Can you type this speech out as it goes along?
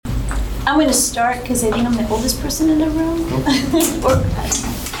I'm going to start because I think I'm the oldest person in the room.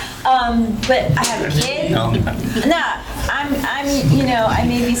 But I have a kid. Nah, I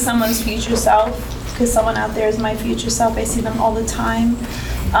may be someone's future self because someone out there is my future self. I see them all the time.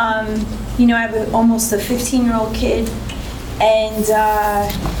 I have almost a 15-year-old kid, and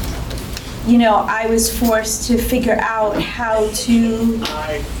I was forced to figure out how to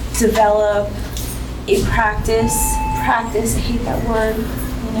develop a practice. I hate that word,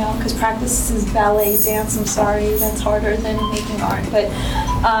 because practice is ballet, dance, I'm sorry, that's harder than making art, but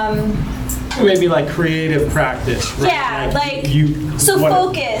maybe like creative practice, right? Yeah,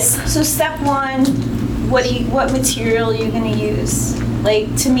 focus. So step one, what material are you going to use?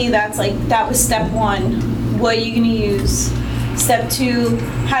 Like, to me, that was step one. What are you going to use? Step two,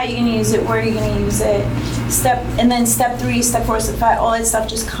 how are you going to use it? Where are you going to use it? And then step three, step four, step five, all that stuff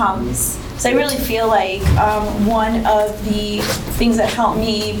just comes. So I really feel like one of the things that helped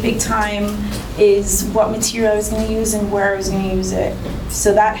me big time is what material I was going to use and where I was going to use it.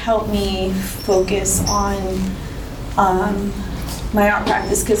 So that helped me focus on my art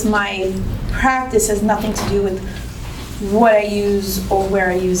practice, because my practice has nothing to do with what I use or where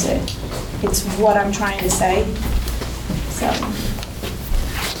I use it. It's what I'm trying to say. So.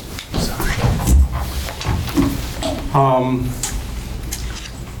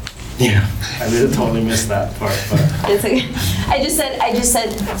 Yeah, I totally missed that part. But it's okay. I just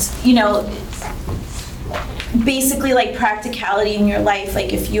said, basically like practicality in your life.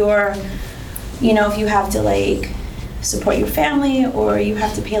 Like if you're, if you have to like support your family or you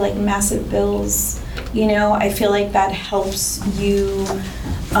have to pay like massive bills, I feel like that helps you.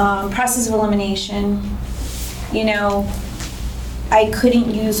 Process of elimination. I couldn't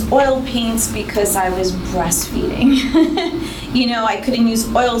use oil paints because I was breastfeeding. I couldn't use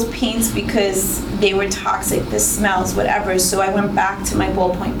oil paints because they were toxic, the smells, whatever. So I went back to my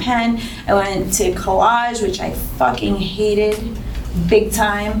ballpoint pen. I went to collage, which I fucking hated big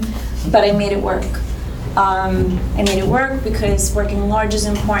time, but I made it work. I made it work because working large is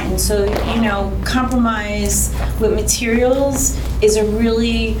important. So, compromise with materials is a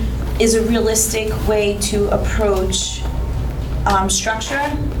realistic way to approach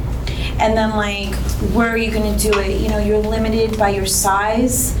structure. And then like, where are you going to do it? You're limited by your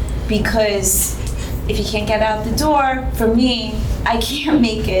size, because if you can't get out the door, for me, I can't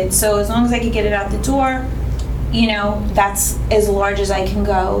make it. So as long as I can get it out the door, that's as large as I can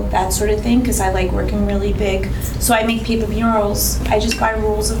go, that sort of thing, because I like working really big. So I make paper murals. I just buy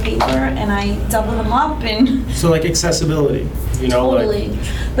rolls of paper and I double them up and... So like accessibility, Totally.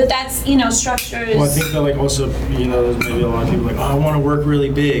 But that's, structures... Well, I think that like also, there's maybe a lot of people like, oh, I want to work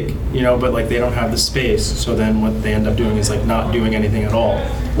really big, but like they don't have the space. So then what they end up doing is like not doing anything at all.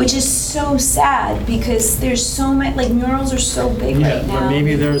 Which is so sad, because there's so many, like murals are so big right now. But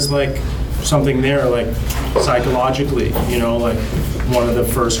maybe there's like something there, like psychologically, like one of the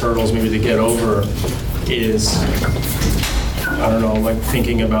first hurdles maybe to get over is, I don't know, like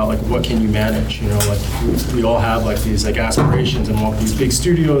thinking about like what can you manage, like we all have like these like aspirations and want these big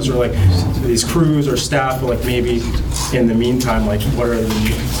studios or like these crews or staff, but like maybe in the meantime, like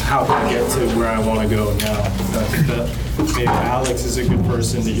how can I get to where I want to go now? I think that maybe Alex is a good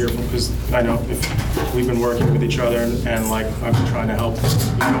person to hear from, because I know if we've been working with each other and like I'm trying to help,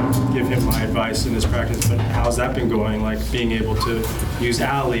 give him my advice in his practice, but how's that been going? Like being able to use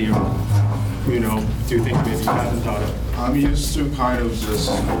Alley or, do things maybe you haven't thought of. I'm used to kind of just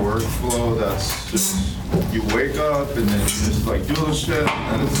a workflow that's just, you wake up and then you just like do the shit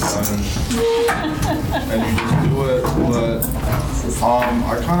and it's done. And you just do it, but I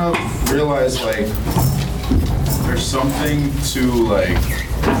kind of realized like there's something to like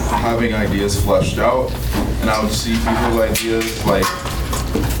having ideas fleshed out, and I would see people's ideas like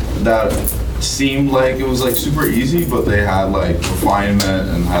that seemed like it was like super easy, but they had like refinement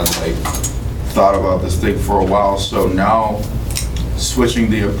and had like thought about this thing for a while. So now switching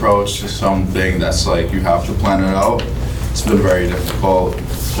the approach to something that's like you have to plan it out, it's been very difficult,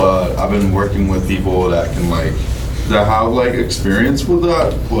 but I've been working with people that can like, that have like experience with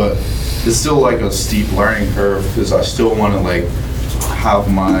that, but it's still like a steep learning curve, because I still want to like have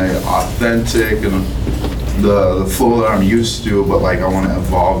my authentic and the flow that I'm used to, but like I want to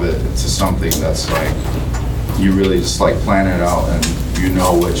evolve it into something that's like, you really just like plan it out and you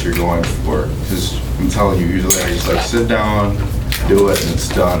know what you're going for. Because I'm telling you, usually I just like sit down, do it, and it's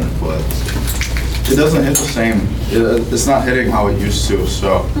done. But it doesn't hit the same. It's not hitting how it used to.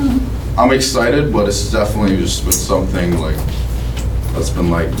 So I'm excited, but it's definitely just been something like that's been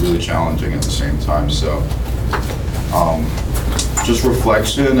like really challenging at the same time. So just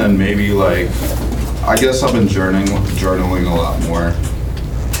reflection, and maybe like, I guess I've been journaling a lot more,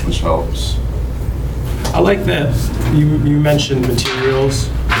 which helps. I like that you mentioned materials,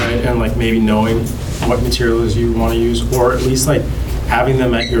 right? And like maybe knowing what materials you want to use, or at least like having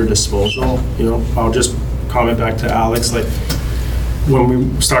them at your disposal. You know, I'll just comment back to Alex, like when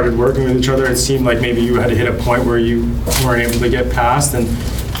we started working with each other, it seemed like maybe you had to hit a point where you weren't able to get past. And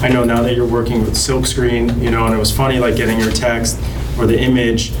I know now that you're working with Silkscreen, you know, and it was funny like getting your text or the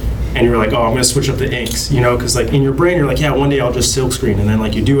image, and you were like, oh, I'm gonna switch up the inks, you know, because like in your brain you're like, yeah, one day I'll just Silkscreen, and then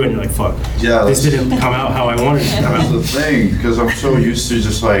like you do it and you're like, fuck, Yeah, this that's- didn't come out how I wanted it to come That's out. the thing, because I'm so used to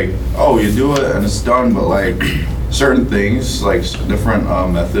just like, oh, you do it and it's done, but like certain things, like different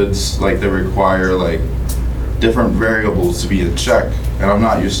methods, like they require like different variables to be in check, and I'm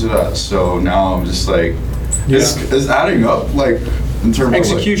not used to that. So now I'm just like, it's adding up, like in terms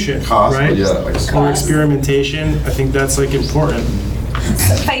Execution, of like, cost, right? but yeah, like Or experimentation, I think that's like important.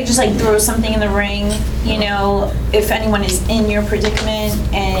 If I just like throw something in the ring, you know, if anyone is in your predicament,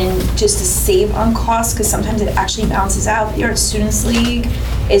 and just to save on costs, because sometimes it actually balances out. The Art Students League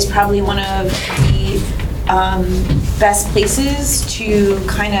is probably one of the best places to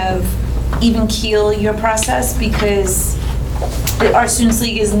kind of even keel your process, because the Art Students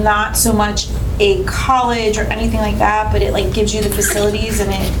League is not so much a college or anything like that, but it like gives you the facilities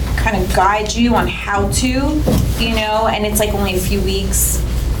and it kind of guides you on how to, you know, and it's like only a few weeks,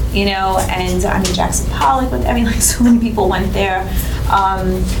 you know, and I mean Jackson Pollock, I mean like so many people went there,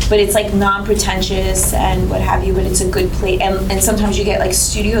 but it's like non-pretentious and what have you, but it's a good place, and sometimes you get like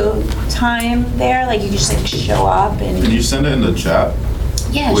studio time there, like you can just like show up and. Can you send it in the chat?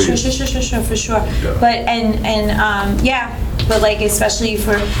 Yeah, Please. sure, for sure. Yeah. But, yeah, but like especially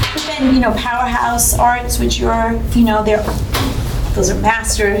but then, you know, Powerhouse Arts, which you know, those are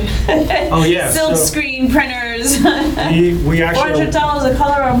master. Oh, yeah, Silk so- screen printers. We actually, $400 a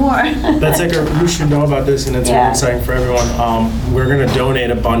color or more. that's like you should know about this, and it's really Yeah. exciting for everyone. We're gonna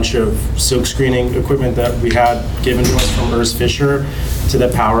donate a bunch of silk screening equipment that we had given to us from Urs Fisher to the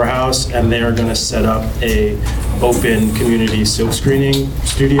Powerhouse, and they are gonna set up a open community silk screening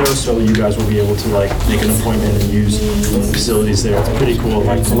studio, so you guys will be able to like make an appointment and use the facilities there. It's pretty cool.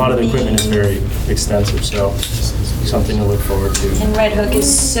 Like a lot of the equipment is very extensive, so something to look forward to. And Red Hook is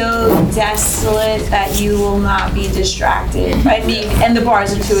so desolate that you will not be distracted. I mean, and the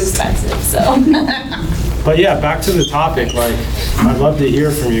bars are too expensive, so. But yeah, back to the topic, like, I'd love to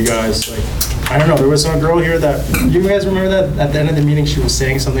hear from you guys, like, I don't know, there was some girl here that, you guys remember that at the end of the meeting, she was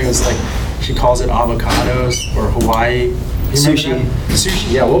saying something, it was like, she calls it avocados or Hawaii. You remember Sushi. that?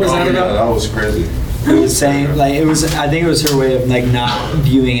 Sushi, yeah, what was that Oh, yeah, about? that was crazy. It was saying, like, I think it was her way of, like, not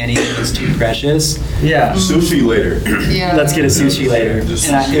viewing anything as too precious. Yeah, Sushi later. Yeah. Let's get a sushi later. Just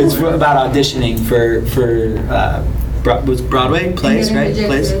And it was sushi. about auditioning for was Broadway plays, And right? getting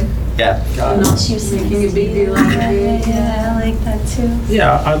Plays? rejected. Yeah. And not she was making a big deal out of it. Yeah, I like that too.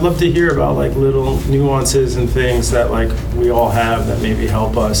 yeah, I'd love to hear about like little nuances and things that like we all have that maybe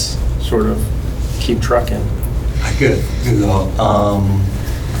help us sort of keep trucking. I could go.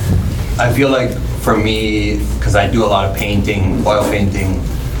 I feel like for me, because I do a lot of painting, oil painting,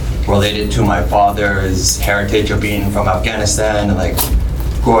 related to my father's heritage of being from Afghanistan and like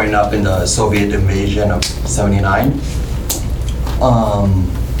growing up in the Soviet invasion of '79.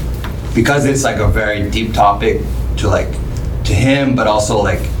 Because it's like a very deep topic to him, but also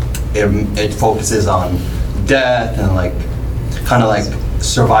like it focuses on death and like kind of like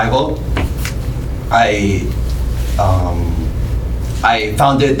survival. I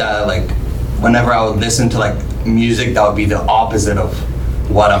found it that like whenever I would listen to like music that would be the opposite of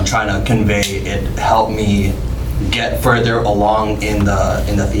what I'm trying to convey, it helped me get further along in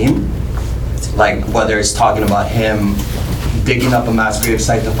the theme. Like whether it's talking about him digging up a mass grave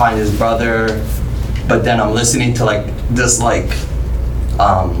site to find his brother, but then I'm listening to like this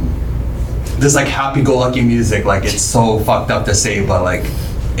happy-go-lucky music. Like it's so fucked up to say, but like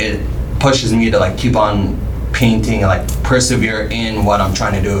it pushes me to like keep on painting and like persevere in what I'm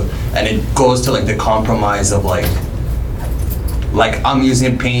trying to do. And it goes to like the compromise of like I'm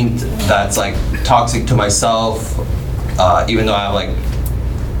using paint that's like toxic to myself, even though I have like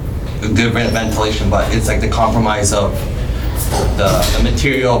good ventilation, but it's like the compromise of the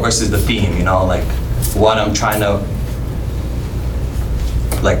material versus the theme, you know, like what I'm trying to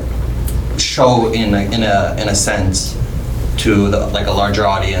like show in a sense to like a larger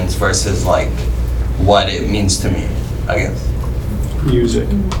audience versus like what it means to me, I guess. Music.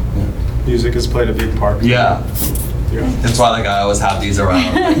 Music has played a big part. Yeah. Yeah. That's why like I always have these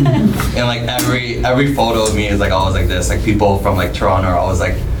around. And like every photo of me is like always like this. Like people from like Toronto are always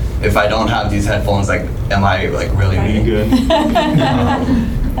like, if I don't have these headphones, like am I like really me? Good.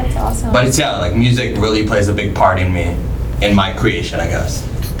 That's awesome. But it's like music really plays a big part in me, in my creation, I guess.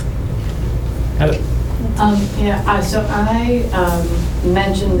 So I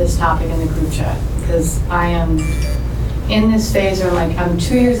mentioned this topic in the group chat because I am in this phase where like I'm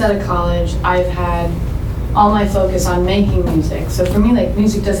 2 years out of college. I've had all my focus on making music. So for me, like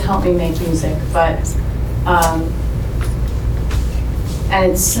music does help me make music, but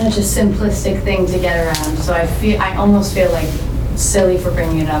and it's such a simplistic thing to get around. So I almost feel like silly for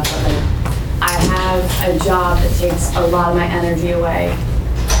bringing it up, but like I have a job that takes a lot of my energy away.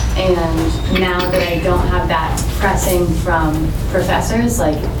 And now that I don't have that pressing from professors,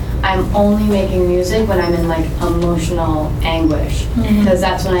 like I'm only making music when I'm in like emotional anguish, because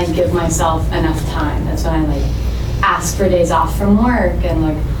that's when I give myself enough time. That's when I like ask for days off from work, and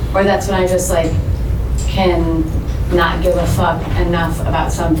like, or that's when I just like can not give a fuck enough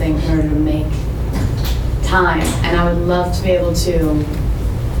about something in order to make time. And I would love to be able to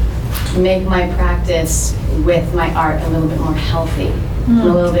make my practice with my art a little bit more healthy. And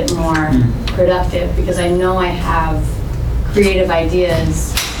a little bit more productive, because I know I have creative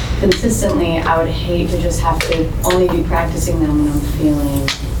ideas consistently. I would hate to just have to only be practicing them when I'm feeling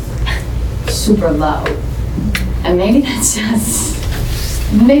super low. And maybe that's just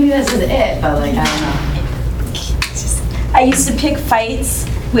it, but like, I don't know. I used to pick fights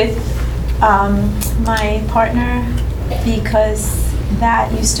with my partner because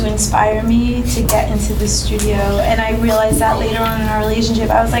that used to inspire me to get into the studio, and I realized that later on in our relationship.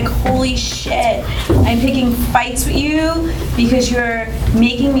 I was like, holy shit, I'm picking fights with you because you're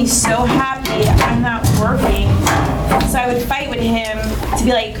making me so happy I'm not working. So I would fight with him to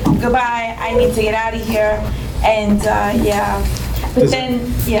be like, goodbye, I need to get out of here. And yeah, but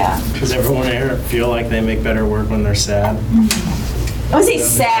then, yeah. Does everyone here feel like they make better work when they're sad? I would say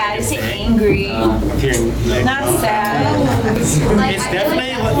sad, I say angry, not sad. Like, It's I feel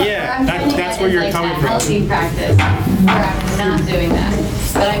definitely, like yeah, I'm doing that's it where is you're like coming that from. healthy practice where I'm not doing that,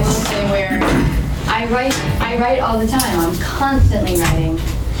 but I will say where I write all the time. I'm constantly writing.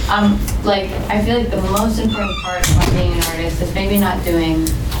 Like I feel like the most important part about being an artist is maybe not doing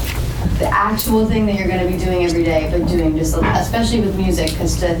the actual thing that you're going to be doing every day, but doing just, especially with music,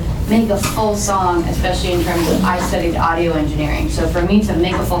 because to make a full song, especially in terms of, I studied audio engineering, so for me to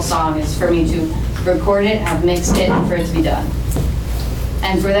make a full song is for me to record it, have mixed it, and for it to be done.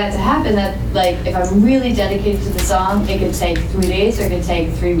 And for that to happen, that like if I'm really dedicated to the song, it could take 3 days or it could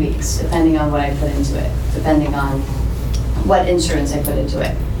take 3 weeks, depending on what I put into it, depending on what instruments I put into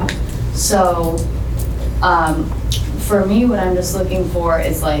it. So for me, what I'm just looking for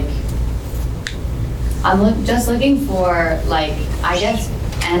is like, just looking for like, I guess,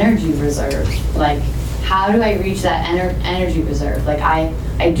 energy reserve. Like, how do I reach that energy reserve? Like I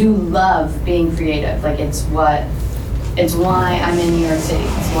do love being creative. Like it's why I'm in New York City.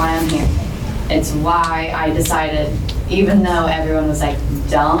 It's why I'm here. It's why I decided, even though everyone was like,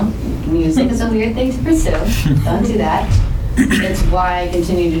 don't, music is a weird thing to pursue. Don't do that. It's why I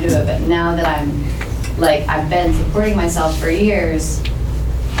continue to do it. But now that I'm like, I've been supporting myself for years,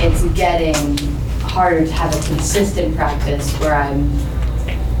 it's getting harder to have a consistent practice where I'm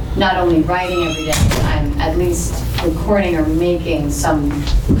not only writing every day, but I'm at least recording or making some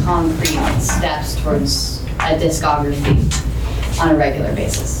concrete steps towards a discography on a regular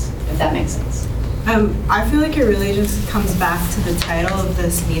basis, if that makes sense. I feel like it really just comes back to the title of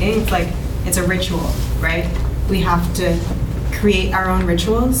this meeting. It's like, it's a ritual, right? We have to create our own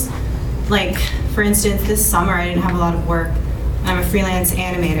rituals. Like, for instance, this summer I didn't have a lot of work. I'm a freelance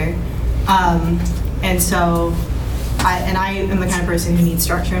animator. And so, I am the kind of person who needs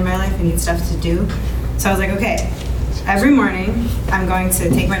structure in my life, who needs stuff to do. So I was like, okay, every morning I'm going to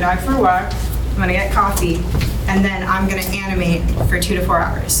take my dog for a walk, I'm gonna get coffee, and then I'm gonna animate for 2 to 4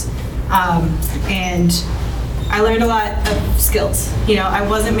 hours. And I learned a lot of skills. You know, I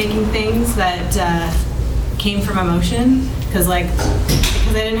wasn't making things that came from emotion, because I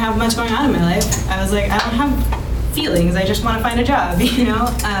didn't have much going on in my life. I was like, I don't have feelings, I just want to find a job, you know?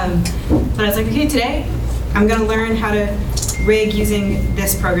 But I was like, okay, today I'm gonna learn how to rig using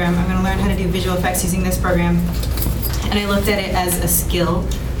this program. I'm gonna learn how to do visual effects using this program. And I looked at it as a skill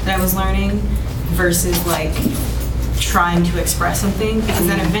that I was learning versus like trying to express something, because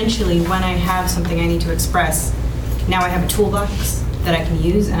then eventually when I have something I need to express, now I have a toolbox that I can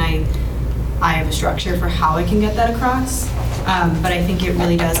use, and I have a structure for how I can get that across. But I think it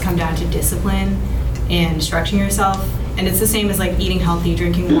really does come down to discipline and structuring yourself. And it's the same as like eating healthy,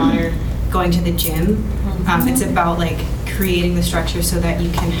 drinking water, going to the gym. It's about like creating the structure so that you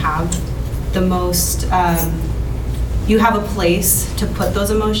can have the most, you have a place to put those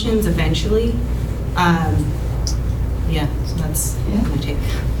emotions eventually. Yeah, so that's my take.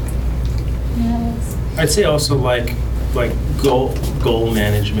 Yeah, I'd say also like goal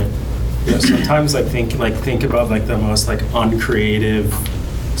management. you know, sometimes think about like the most like uncreative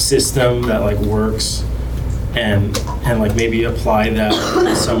system that like works, and like maybe apply that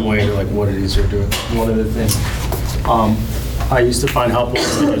in some way to like what it is you're doing. One of the things I used to find helpful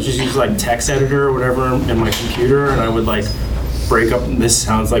is like, I just use like text editor or whatever in my computer, and I would like break up, this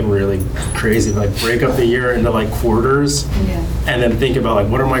sounds like really crazy, like break up the year into like quarters, and then think about like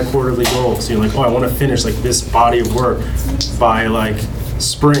what are my quarterly goals. You're like, oh, I want to finish like this body of work by like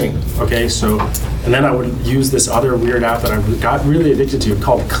spring. Okay, so, and then I would use this other weird app that I got really addicted to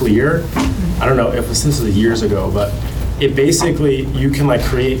called Clear. I don't know if this was years ago, but it basically, you can like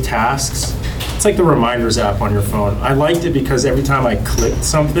create tasks. It's like the reminders app on your phone. I liked it because every time I clicked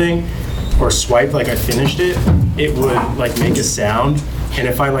something or swiped, like I finished it, it would like make a sound. And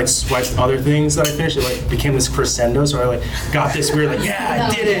if I like swiped other things that I finished, it like became this crescendo. So I like got this weird like, yeah,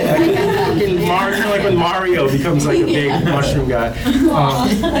 I did it. Like when Mario becomes like a big mushroom guy.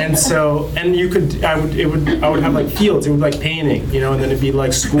 And so, and you could, I would have like fields. It would like painting, you know, and then it'd be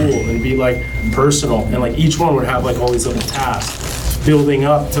like school, and it'd be like personal, and like each one would have like all these little tasks, building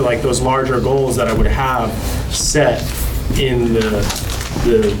up to like those larger goals that I would have set in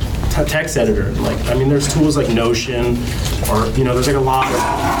the text editor. Like, I mean, there's tools like Notion, or, you know, there's like a lot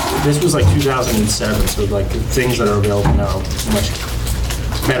of, this was like 2007, so like things that are available now much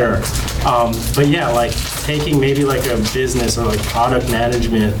better. But yeah, like taking maybe like a business or like product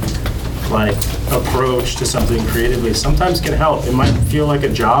management like approach to something creatively sometimes can help. It might feel like a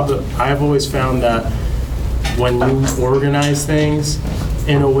job, but I've always found that when you organize things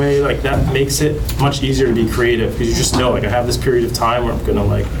in a way like that, makes it much easier to be creative, because you just know, like, I have this period of time where I'm gonna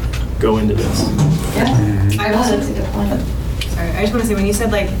like go into this. I also, that's a good point. Sorry, I just want to say, when you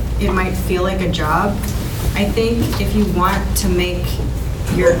said like it might feel like a job, I think if you want to make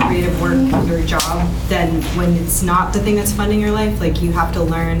your creative work your job, then when it's not the thing that's funding your life, like you have to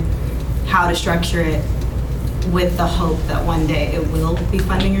learn how to structure it with the hope that one day it will be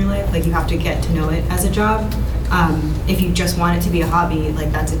funding your life. Like, you have to get to know it as a job. If you just want it to be a hobby,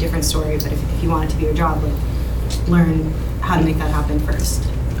 like that's a different story. But if you want it to be your job, like learn how to make that happen first.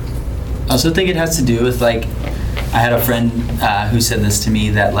 I also think it has to do with like, I had a friend who said this to me,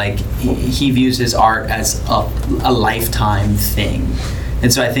 that like he views his art as a lifetime thing.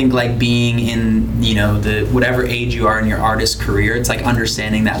 And so I think like being in, you know, the whatever age you are in your artist career, it's like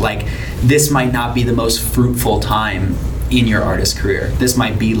understanding that like this might not be the most fruitful time in your artist career. This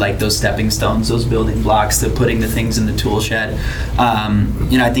might be like those stepping stones, those building blocks, the putting the things in the tool shed.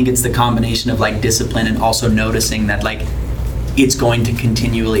 You know, I think it's the combination of like discipline and also noticing that like it's going to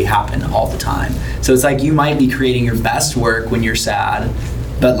continually happen all the time. So it's like you might be creating your best work when you're sad,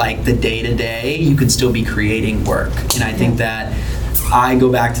 but like the day to day, you can still be creating work. And I think that I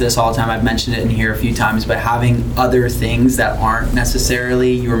go back to this all the time. I've mentioned it in here a few times, but having other things that aren't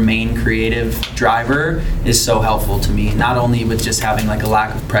necessarily your main creative driver is so helpful to me. Not only with just having like a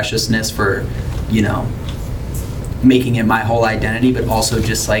lack of preciousness for, you know, making it my whole identity, but also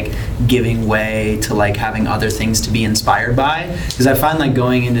just like giving way to like having other things to be inspired by. Because I find like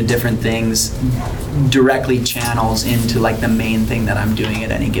going into different things directly channels into like the main thing that I'm doing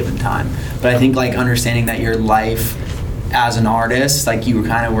at any given time. But I think like understanding that your life as an artist, like you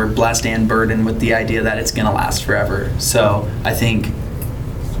kind of were blessed and burdened with the idea that it's gonna last forever. So I think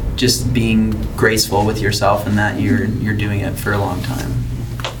just being graceful with yourself and that you're doing it for a long time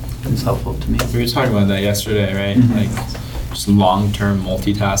is helpful to me. We were talking about that yesterday, right? Mm-hmm. Like just long-term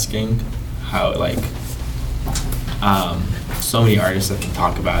multitasking, how like so many artists that can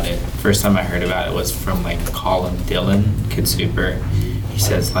talk about it. First time I heard about it was from like Colin Dillon, Kid Super. He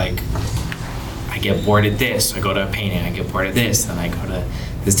says like, I get bored at this, I go to a painting, I get bored at this, and I go to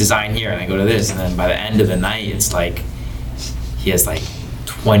this design here, and I go to this, and then by the end of the night, it's like he has like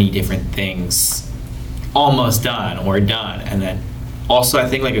 20 different things almost done or done. And then also I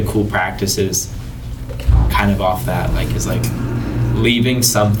think like a cool practice is kind of off that, like is like leaving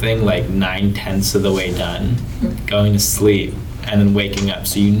something like 9/10 of the way done, going to sleep, and then waking up,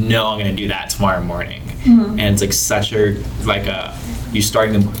 so you know I'm gonna do that tomorrow morning. Mm-hmm. And it's like such a, like a, you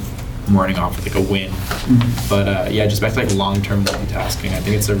starting the morning off with like a win. Mm-hmm. But yeah, just back to like long-term multitasking, I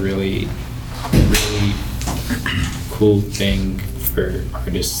think it's a really, really cool thing for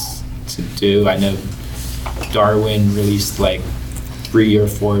artists to do. I know Darwin released like 3 or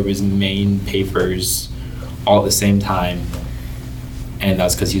 4 of his main papers all at the same time, and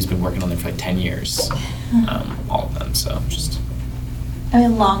that's because he's been working on them for like 10 years, all of them. So just, I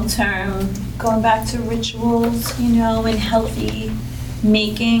mean, long term, going back to rituals, you know, and healthy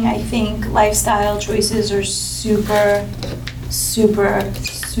making, I think lifestyle choices are super, super,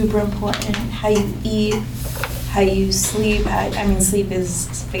 super important. How you eat, how you sleep, sleep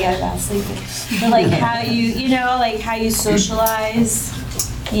is, forget about sleeping, but like how you know, like how you socialize,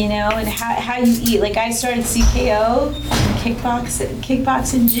 you know, and how you eat. Like I started CKO,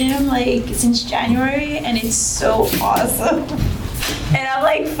 kickboxing gym, like since January, and it's so awesome. And I'm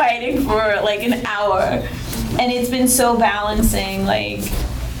like fighting for like an hour, and it's been so balancing, like,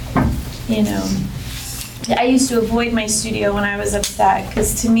 you know. I used to avoid my studio when I was upset,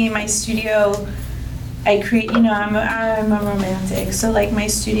 because to me, my studio, I create, you know, I'm a romantic, so like my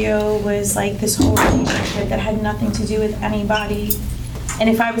studio was like this whole relationship that had nothing to do with anybody. And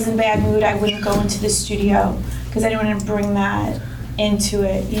if I was in a bad mood, I wouldn't go into the studio, because I didn't want to bring that into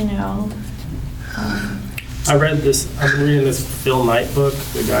it, you know. I've been reading this Phil Knight book,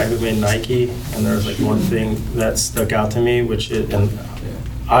 the guy who made Nike, and there's like one thing that stuck out to me, this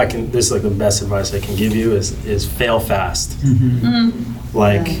is like the best advice I can give you is fail fast.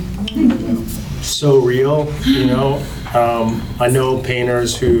 Like, so real, you know. I know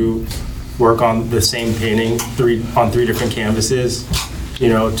painters who work on the same painting on three different canvases, you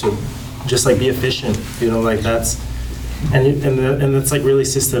know, to just like be efficient, you know, like that's, and it's like really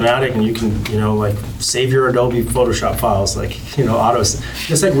systematic, and you can, you know, like save your Adobe Photoshop files, like, you know,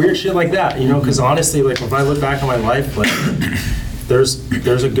 just like weird shit like that, you know, because honestly, like if I look back on my life, like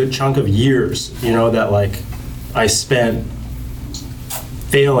there's a good chunk of years, you know, that like I spent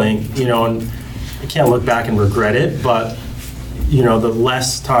failing, you know, and I can't look back and regret it, but you know, the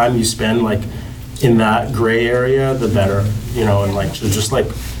less time you spend like in that gray area, the better, you know, and like just like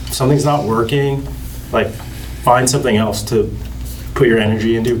something's not working, like find something else to put your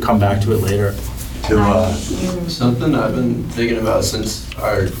energy into, come back to it later. Something I've been thinking about since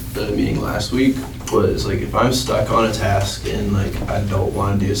the meeting last week was like if I'm stuck on a task and like I don't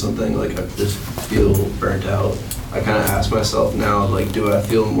want to do something, like I just feel burnt out, I kind of ask myself now, like, do I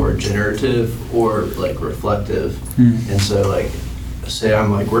feel more generative or like reflective? And so like say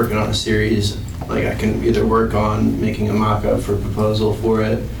I'm like working on a series, like I can either work on making a mock-up for a proposal for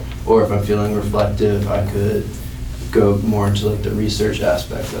it, or if I'm feeling reflective, I could go more into like the research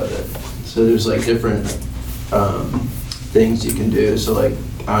aspect of it. So there's like different things you can do. So like,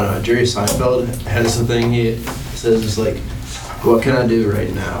 I don't know, Jerry Seinfeld has a thing he says is like, what can I do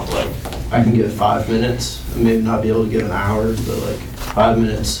right now? Like, I can give 5 minutes, I may not be able to give an hour, but like 5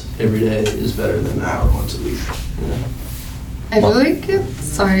 minutes every day is better than an hour once a week. You know? I feel like,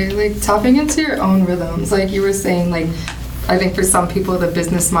 like tapping into your own rhythms, like you were saying, like, I think for some people the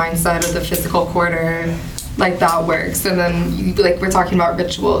business mindset or the physical quarter, like that works. And then like we're talking about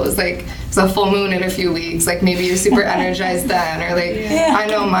rituals, like it's a full moon in a few weeks, like maybe you're super energized then, or like I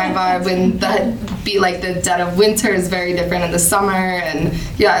know my vibe when that be like the dead of winter is very different in the summer. And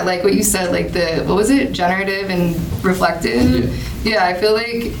yeah, like what you said, like what was it, generative and reflective? Yeah, I feel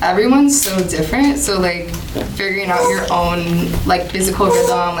like everyone's so different, so like figuring out your own like physical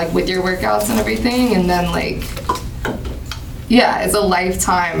rhythm, like with your workouts and everything, and then like yeah, it's a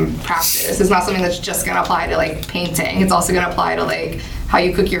lifetime practice. It's not something that's just gonna apply to like painting. It's also gonna apply to like how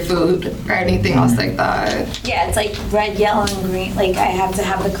you cook your food or anything else like that. Yeah, it's like red, yellow, and green. Like I have to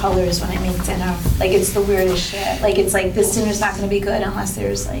have the colors when I make dinner. Like it's the weirdest shit. Like it's like this dinner's not gonna be good unless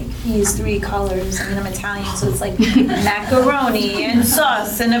there's like these 3 colors. I mean, I'm Italian, so it's like macaroni and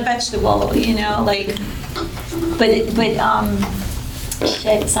sauce and a vegetable, you know, like,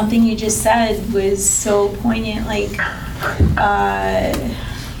 shit, something you just said was so poignant, like,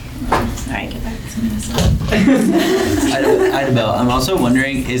 sorry, get back to Minnesota. Idabel, I'm also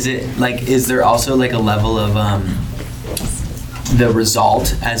wondering, is there also like a level of the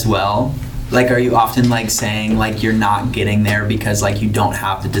result as well? Like, are you often like saying like you're not getting there because like you don't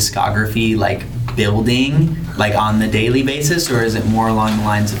have the discography like building like on the daily basis, or is it more along the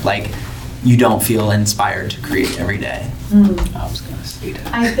lines of like you don't feel inspired to create every day? I was gonna say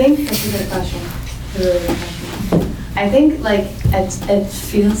that. I think that's a good question. Really good question. I think like it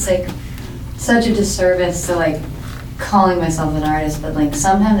feels like such a disservice to like calling myself an artist, but like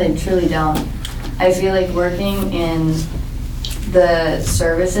sometimes I truly don't. I feel like working in the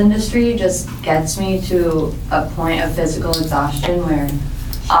service industry just gets me to a point of physical exhaustion where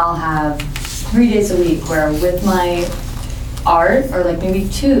I'll have 3 days a week where with my art, or like maybe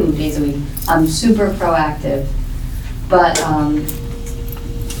 2 days a week, I'm super proactive. But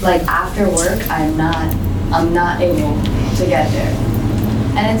like after work, I'm not able to get there.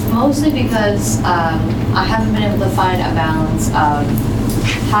 And it's mostly because I haven't been able to find a balance of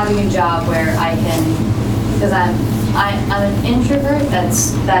having a job where I can, because I'm an introvert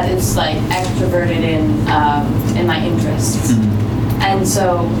that is like extroverted in my interests. And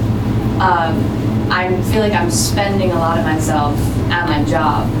so I feel like I'm spending a lot of myself at my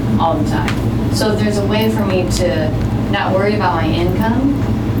job all the time. So if there's a way for me to not worry about my income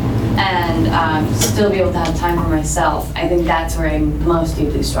and still be able to have time for myself, I think that's where I most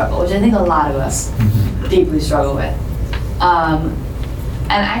deeply struggle, which I think a lot of us deeply struggle with.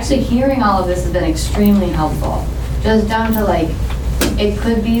 And actually hearing all of this has been extremely helpful. Just down to like, it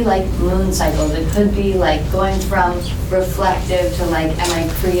could be like moon cycles, it could be like going from reflective to like, am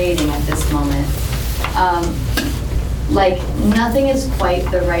I creating at this moment? Like nothing is quite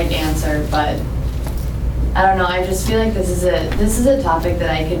the right answer, but I don't know, I just feel like this is a topic that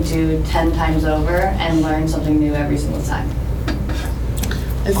I could do 10 times over and learn something new every single time.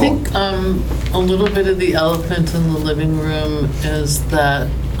 I think a little bit of the elephant in the living room is that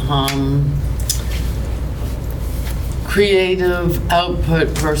creative output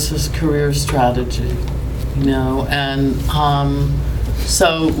versus career strategy, you know, and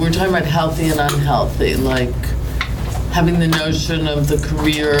so we're talking about healthy and unhealthy, like having the notion of the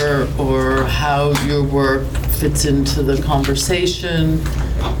career or how your work fits into the conversation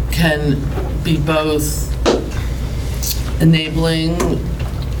can be both enabling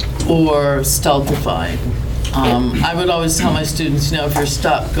or stultifying. I would always tell my students, you know, if you're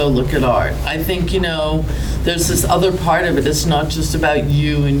stuck, go look at art. I think, you know, there's this other part of it. It's not just about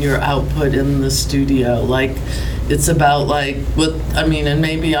you and your output in the studio. Like, it's about like, and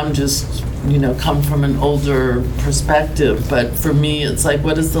maybe I'm just, you know, come from an older perspective, but for me, it's like,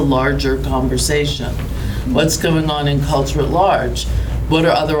 what is the larger conversation? What's going on in culture at large? What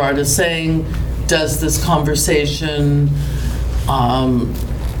are other artists saying? Does this conversation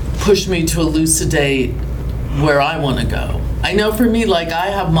push me to elucidate where I want to go? I know for me, like, I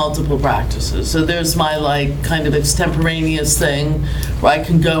have multiple practices. So there's my, like, kind of extemporaneous thing where I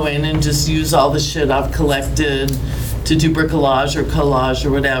can go in and just use all the shit I've collected to do bricolage or collage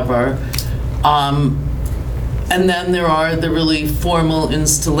or whatever. And then there are the really formal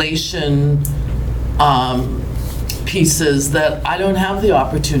installation pieces that I don't have the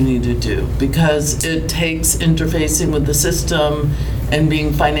opportunity to do because it takes interfacing with the system and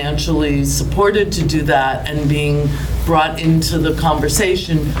being financially supported to do that and being brought into the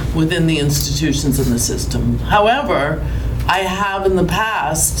conversation within the institutions in the system. However, I have in the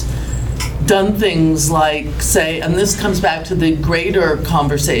past done things like, say, and this comes back to the greater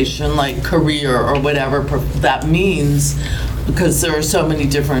conversation, like career or whatever that means, because there are so many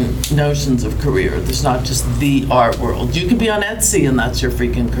different notions of career. There's not just the art world. You could be on Etsy and that's your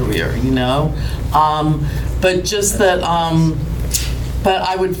freaking career, you know? But just that, but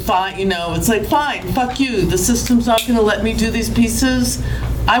I would find, you know, it's like, fine, fuck you. The system's not gonna let me do these pieces.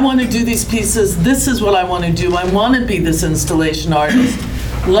 I wanna do these pieces. This is what I wanna do. I wanna be this installation artist.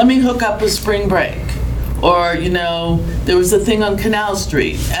 Let me hook up with Spring Break. Or, you know, there was a thing on Canal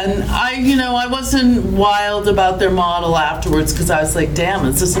Street. And I wasn't wild about their model afterwards because I was like, damn,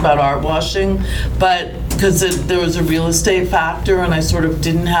 is this about art washing? But because there was a real estate factor and I sort of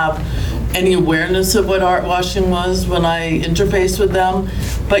didn't have any awareness of what art washing was when I interfaced with them.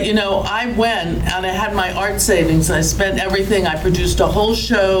 But, you know, I went and I had my art savings and I spent everything. I produced a whole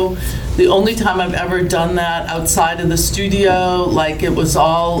show. The only time I've ever done that outside of the studio, like it was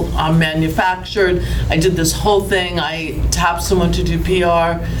all manufactured. I did this whole thing. I tapped someone to do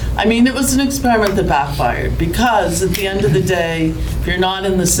PR. I mean, it was an experiment that backfired because at the end of the day, if you're not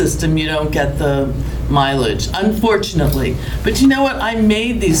in the system, you don't get the mileage, unfortunately. But you know what? I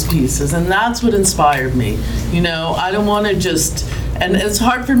made these pieces and that's what inspired me. You know, I don't want to just, and it's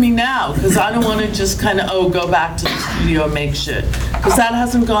hard for me now because I don't want to just kind of, go back to the studio and make shit. Because that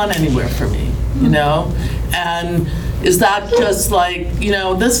hasn't gone anywhere for me, you know? And is that just like, you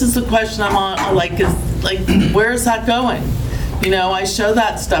know, this is the question I'm on, like, where is that going? You know, I show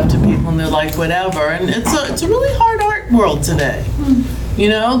that stuff to people and they're like, whatever. And it's a really hard art world today. You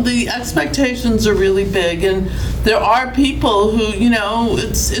know, the expectations are really big, and there are people who, you know,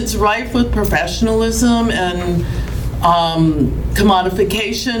 it's rife with professionalism and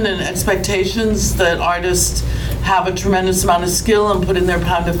commodification and expectations that artists have a tremendous amount of skill and put in their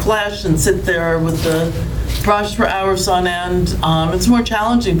pound of flesh and sit there with the brush for hours on end. It's more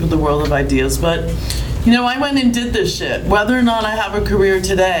challenging for the world of ideas, but you know, I went and did this shit. Whether or not I have a career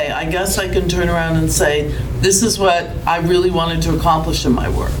today, I guess I can turn around and say, this is what I really wanted to accomplish in my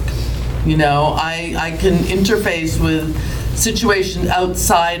work. You know, I can interface with situations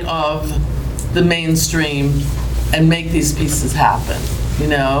outside of the mainstream and make these pieces happen, you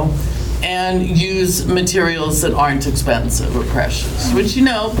know, and use materials that aren't expensive or precious, which, you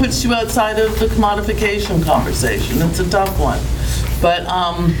know, puts you outside of the commodification conversation. It's a tough one. But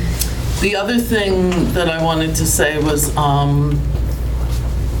the other thing that I wanted to say was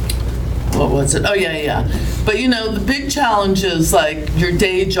what was it? Oh, yeah. But the big challenge is like your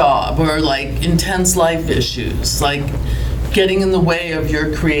day job or like intense life issues, like getting in the way of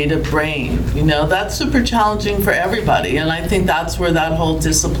your creative brain. That's super challenging for everybody. And I think that's where that whole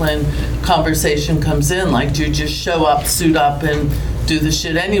discipline conversation comes in. Like, do you just show up, suit up, and do the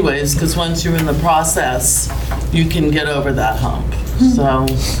shit anyways? Because once you're in the process, you can get over that hump. So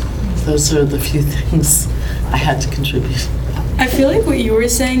those are the few things I had to contribute. I feel like what you were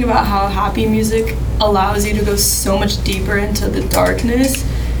saying about how happy music allows you to go so much deeper into the darkness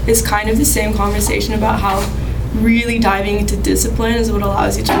is kind of the same conversation about how really diving into discipline is what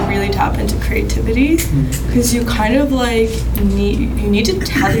allows you to really tap into creativity, because you kind of like need to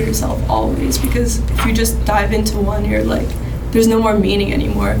tether yourself always, because if you just dive into one, you're like, there's no more meaning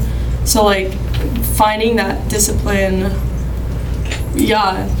anymore. So like finding that discipline,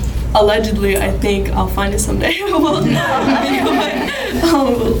 allegedly, I think I'll find it someday.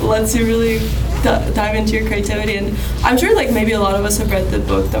 Lets you really dive into your creativity. And I'm sure like maybe a lot of us have read the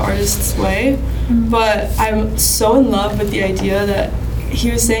book The Artist's Way, but I'm so in love with the idea that he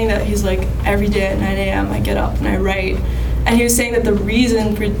was saying that he's like, every day at 9 a.m. I get up and I write. And he was saying that the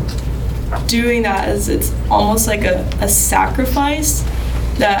reason for doing that is it's almost like a sacrifice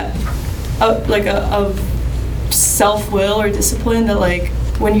that of self-will or discipline, that like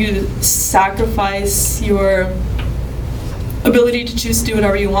when you sacrifice your ability to choose to do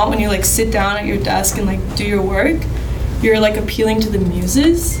whatever you want, when you like sit down at your desk and like do your work, you're like appealing to the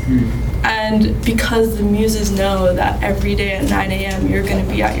muses. And because the muses know that every day at 9 a.m. you're going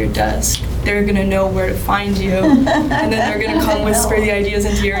to be at your desk, they're going to know where to find you, and then they're going to come whisper the ideas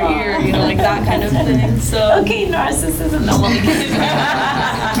into your ear, like that kind of thing. So Okay, narcissism. No,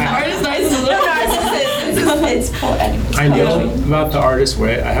 artist narcissism. It's poetic. I know about The Artist's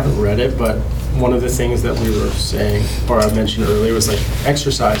Way. I haven't read it, but one of the things that we were saying, or I mentioned earlier, was like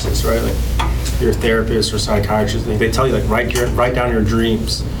exercises, right? Like your therapist or psychiatrist, they tell you like write down your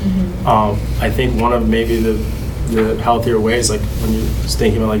dreams. I think one of maybe the healthier ways, like when you're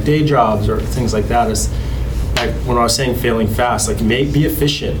thinking about like day jobs or things like that, is like when I was saying failing fast, like be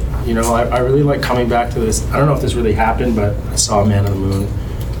efficient. I really like coming back to this. I don't know if this really happened, but I saw Man on the Moon,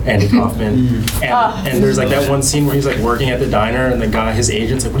 Andy Kaufman, and there's like that one scene where he's like working at the diner, and the guy, his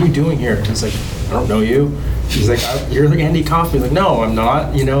agent's like, "What are you doing here?" And he's like, "I don't know you." He's like, "You're like Andy Kaufman." Like, "No, I'm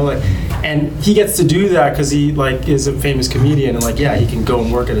not." And he gets to do that because he like is a famous comedian, and like, yeah, he can go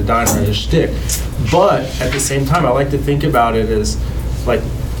and work at a diner as a shtick. But at the same time, I like to think about it as like,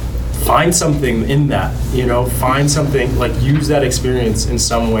 find something in that, find something, like use that experience in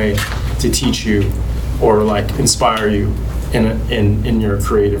some way to teach you or like inspire you in your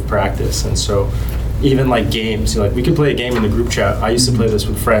creative practice. And so even like games, like we could play a game in the group chat. I used to play this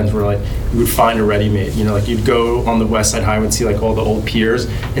with friends where like we would find a ready-made, like you'd go on the West Side Highway and see like all the old piers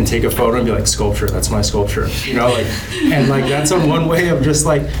and take a photo and be like, sculpture, that's my sculpture, and like that's one way of just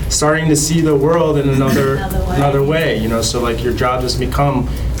like starting to see the world in another way, so like your job doesn't become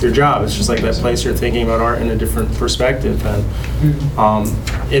your job. It's just like that place you're thinking about art in a different perspective. And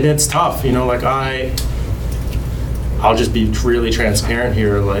it's tough, like I'll just be really transparent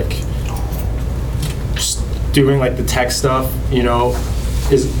here, like just doing like the tech stuff,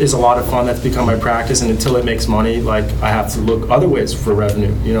 is a lot of fun. That's become my practice, and until it makes money, like I have to look other ways for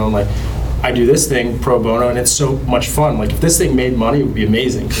revenue, like I do this thing pro bono, and it's so much fun. Like if this thing made money, it would be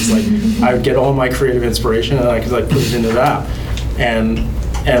amazing, because like I would get all my creative inspiration and I could like put it into that.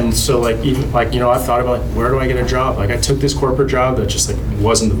 And so like even like I've thought about like, where do I get a job? Like I took this corporate job that just like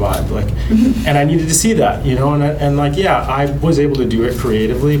wasn't the vibe, like and I needed to see that, and like I was able to do it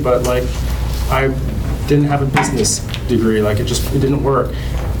creatively, but like I didn't have a business degree, like it didn't work.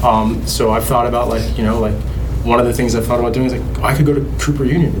 So I've thought about like like one of the things I've thought about doing is like I could go to Cooper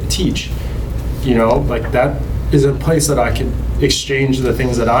Union and teach, like that is a place that I could exchange the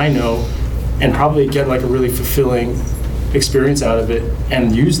things that I know and probably get like a really fulfilling experience out of it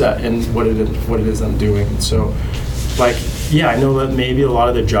and use that in what it is I'm doing. So like I know that maybe a lot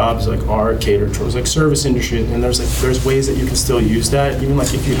of the jobs like are catered towards like service industry, and there's ways that you can still use that. Even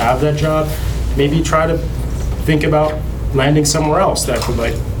like if you have that job, maybe try to think about landing somewhere else that could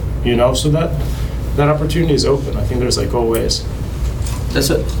like so that opportunity is open. I think there's like always. That's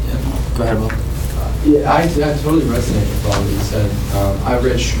what. Go ahead, Will. Yeah, I totally resonate with all that you said. I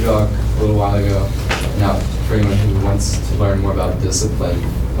read Shudok a little while ago. Now, for anyone who wants to learn more about discipline,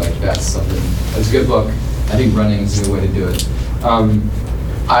 like that's a good book. I think running is a good way to do it.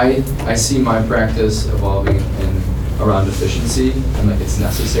 I see my practice evolving around efficiency, and like it's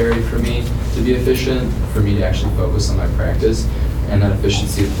necessary for me to be efficient, for me to actually focus on my practice, and that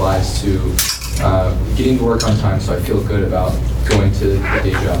efficiency applies to getting to work on time so I feel good about going to the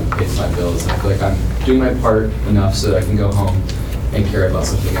day job and pays my bills. I feel like I'm doing my part enough so that I can go home and care about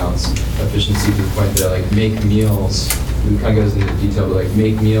something else. Efficiency to the point that I like make meals, it kind of goes into detail, but like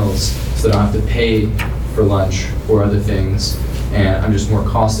make meals so that I don't have to pay for lunch or other things, and I'm just more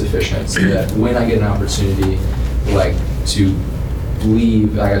cost efficient so that when I get an opportunity like to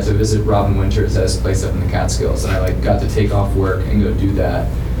leave, I got to visit Robin Winters at his place up in the Catskills, and I like got to take off work and go do that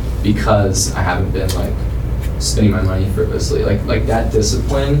because I haven't been like spending my money frivolously, like that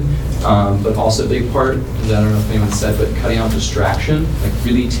discipline, but also a big part that I don't know if anyone said, but cutting out distraction, like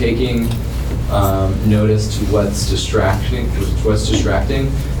really taking notice to what's distracting,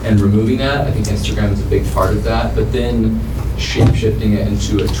 and removing that. I think Instagram is a big part of that, but then shape-shifting it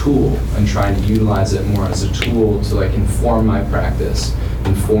into a tool and trying to utilize it more as a tool to like inform my practice,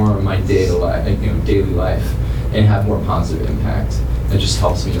 inform my daily life, and have more positive impact. It just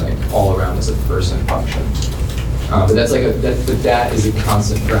helps me like all around as a person function. But that's like that is a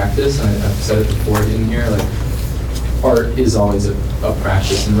constant practice, and I've said it before in here. Like art is always a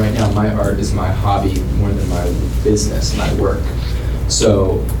practice, and right now my art is my hobby more than my business, my work.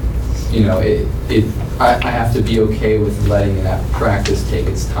 So, you know, I have to be okay with letting that practice take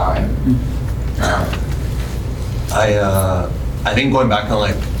its time. I think going back on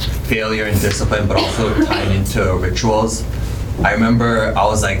like failure and discipline, but also tied into rituals. I remember I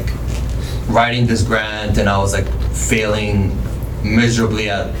was like writing this grant and I was like failing miserably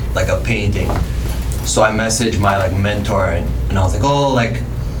at like a painting. So I messaged my like mentor and I was like, oh, like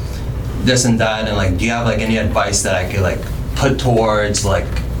this and that, and like, do you have like any advice that I could like put towards like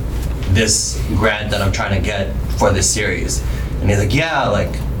this grant that I'm trying to get for this series? And he's like, yeah,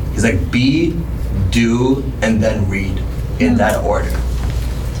 like he's like, be, do, and then read in that order.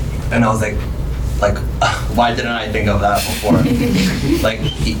 And I was like, why didn't I think of that before?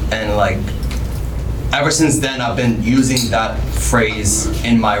 Ever since then, I've been using that phrase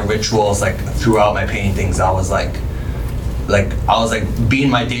in my rituals, like throughout my paintings. I was like being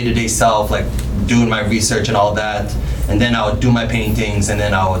my day-to-day self, like doing my research and all that. And then I would do my paintings, and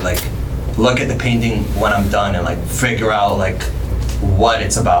then I would like look at the painting when I'm done and like figure out like what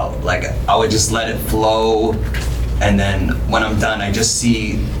it's about. Like I would just let it flow, and then when I'm done, I just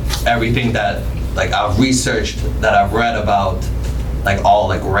see everything that like I've researched, that I've read about, like all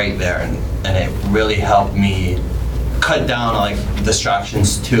like right there, and it really helped me cut down on like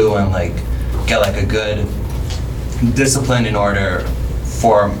distractions too, and like get like a good discipline in order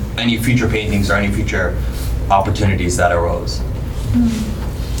for any future paintings or any future opportunities that arose.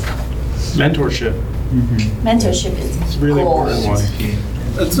 Mentorship. Mentorship is really gold. important one.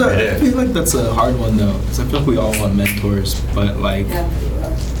 I feel like that's a hard one though, because I feel like we all want mentors, but like,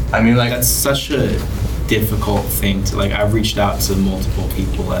 I mean, like that's such a difficult thing to like. I've reached out to multiple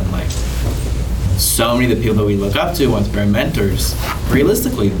people, and like so many of the people that we look up to want to be mentors.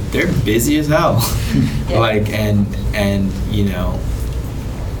 Realistically, they're busy as hell. Like and you know.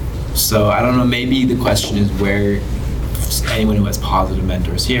 So I don't know. Maybe the question is where anyone who has positive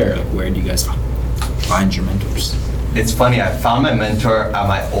mentors here, like where do you guys find your mentors? It's funny, I found my mentor at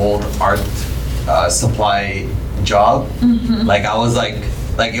my old art supply job. Like I was like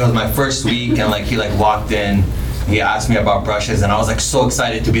it was my first week, and like he like walked in, he asked me about brushes, and I was like so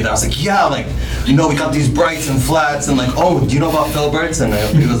excited to be there. I was like, yeah, like, you know, we got these brights and flats, and like, oh, do you know about filberts? And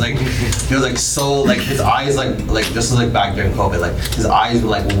he was like so like his eyes like this was like back during COVID, like his eyes were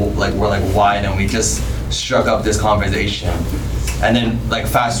like wide, and we just struck up this conversation. And then like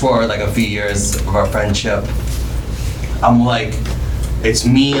fast forward like a few years of our friendship, I'm like, it's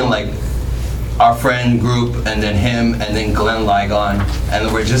me and like our friend group, and then him, and then Glenn Ligon,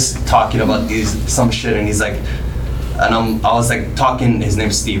 and we're just talking about some shit, and he's like, and I was like talking, his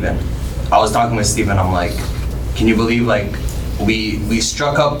name's Steven. I was talking with Steven, I'm like, can you believe like we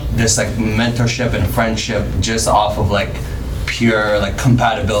struck up this like mentorship and friendship just off of like pure like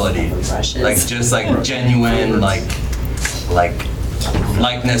compatibility, like just like genuine like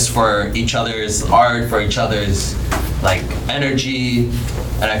likeness for each other's art, for each other's like energy.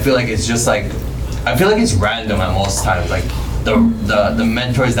 And I feel like it's just like, I feel like it's random at most times. Like the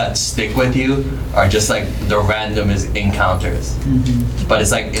mentors that stick with you are just like the randomest encounters. But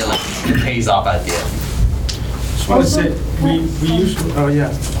it's like it pays off at the end. Just want to say we usually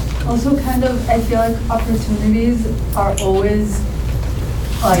Also kind of, I feel like opportunities are always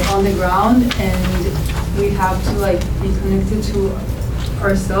like on the ground, and we have to like be connected to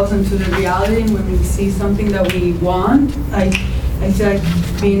ourselves and to the reality. And when we see something that we want, like I feel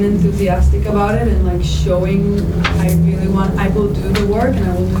like being enthusiastic about it and like showing I really want, I will do the work and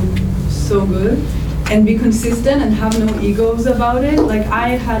I will do so good. and be consistent and have no egos about it. Like I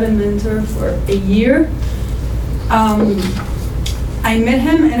had a mentor for a year. I met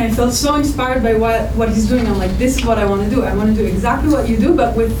him and I felt so inspired by what he's doing. I'm like, this is what I want to do. I want to do exactly what you do,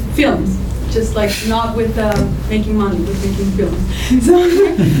 but with films. Just like not with making money, with making films. So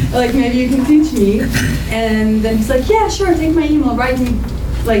like maybe you can teach me. And then he's like, yeah, sure, take my email, write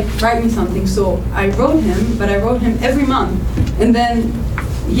me something. So I wrote him, but I wrote him every month. And then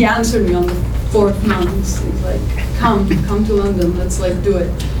he answered me on the 4th month. He's like, come to London, let's like do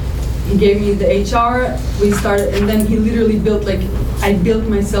it. He gave me the HR, we started, and then he literally built I built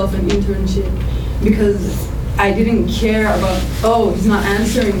myself an internship because I didn't care about, oh, he's not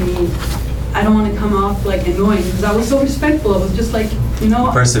answering me. I don't want to come off like annoying because I was so respectful. I was just like, you know.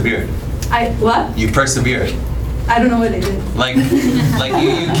 You persevered. What? You persevered. I don't know what I did. Like you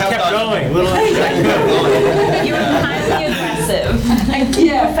kept on going. You were highly aggressive.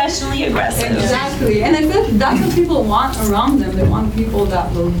 Yeah. Professionally aggressive. Exactly. And I feel like that's what people want around them. They want people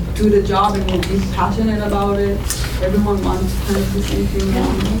that will do the job and will be passionate about it. Everyone wants kind of the same thing.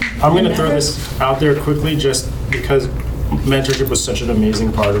 I'm going to throw this out there quickly just because mentorship was such an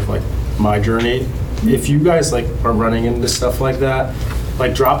amazing part of like my journey. If you guys like are running into stuff like that,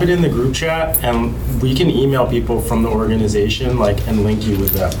 like drop it in the group chat and we can email people from the organization like and link you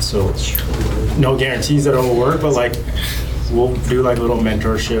with them. So no guarantees that it'll work, but like we'll do like little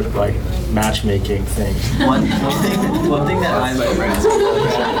mentorship like matchmaking thing. One thing that I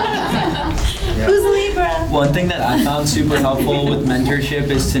Who's Libra? One thing that I found super helpful with mentorship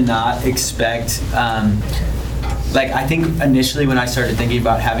is to not expect, I think initially when I started thinking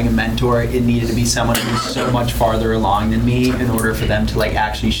about having a mentor, it needed to be someone who's so much farther along than me in order for them to like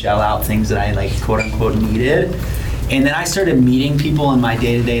actually shell out things that I like quote unquote needed. And then I started meeting people in my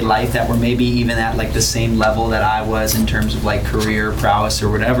day-to-day life that were maybe even at like the same level that I was in terms of like career prowess or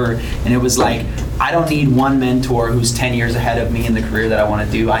whatever. And it was like, I don't need one mentor who's 10 years ahead of me in the career that I want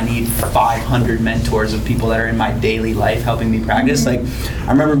to do. I need 500 mentors of people that are in my daily life helping me practice. Like,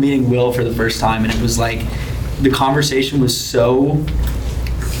 I remember meeting Will for the first time and it was like, the conversation was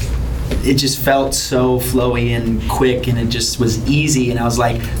it just felt so flowy and quick and it just was easy and I was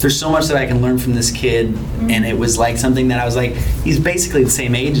like, there's so much that I can learn from this kid. And it was like something that I was like, he's basically the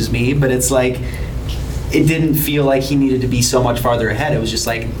same age as me, but it's like, it didn't feel like he needed to be so much farther ahead. It was just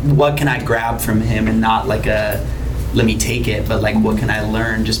like, what can I grab from him and not like let me take it, but like, what can I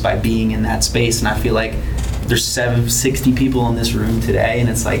learn just by being in that space? And I feel like there's 60 people in this room today and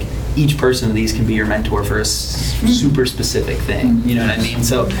it's like, each person of these can be your mentor for a super specific thing. You know what I mean?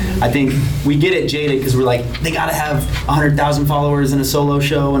 So I think we get it jaded because we're like, they got to have 100,000 followers and a solo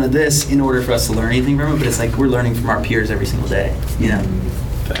show and a this in order for us to learn anything from it. But it's like we're learning from our peers every single day. You know?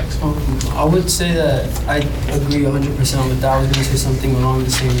 Facts. I would say that I agree 100% with that. I was going to say something along the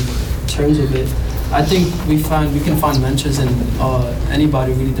same terms of it. I think we can find mentors in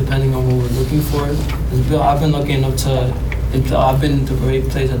anybody really depending on what we're looking for. I've been lucky enough to I've been in the right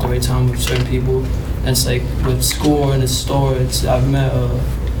place at the right time with certain people. And it's like with school or in the store, I've met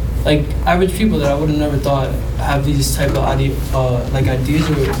like average people that I would have never thought have these type of ideas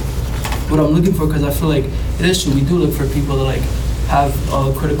or what I'm looking for, because I feel like it is true. We do look for people that like have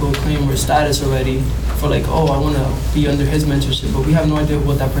critical acclaim or status already for like, oh, I want to be under his mentorship, but we have no idea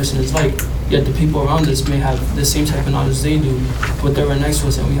what that person is like. Yet the people around us may have the same type of knowledge they do, but they're right next to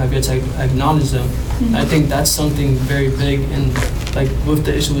us and we have yet to acknowledge them. Mm-hmm. I think that's something very big in like with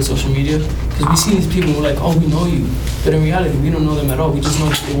the issue with social media, because we see these people and we're like, oh, we know you, but in reality we don't know them at all. We just know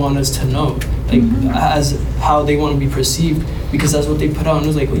what they want us to know, like as how they want to be perceived, because that's what they put out. And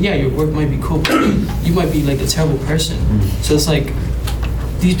it's like, well, yeah, your work might be cool, but you might be like a terrible person. Mm-hmm. So it's like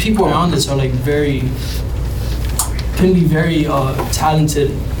these people around us are like can be very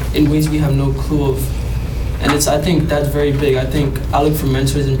talented in ways we have no clue of, and I think that's very big. I think I look for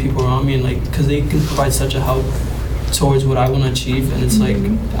mentors and people around me, and like, because they can provide such a help towards what I want to achieve, and it's like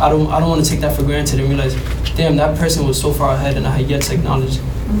I don't want to take that for granted and realize, damn, that person was so far ahead, and I had yet to acknowledge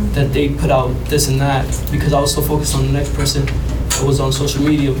that they put out this and that, because I was so focused on the next person that was on social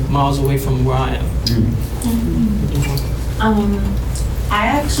media miles away from where I am. I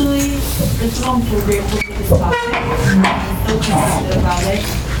actually, first of all, I'm so grateful for this topic. I'm so passionate about it.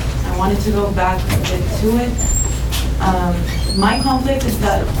 I wanted to go back a bit to it. My conflict is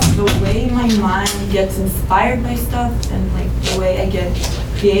that the way my mind gets inspired by stuff and like the way I get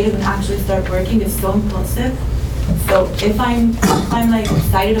creative and actually start working is so impulsive. So if I'm like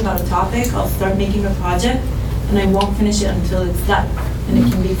excited about a topic, I'll start making a project and I won't finish it until it's done. And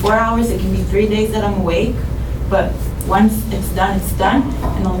it can be 4 hours, it can be 3 days that I'm awake, but once it's done,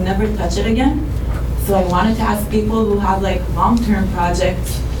 and I'll never touch it again. So I wanted to ask people who have like long-term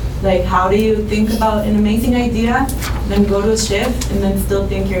projects, Like, how do you think about an amazing idea, then go to a shift, and then still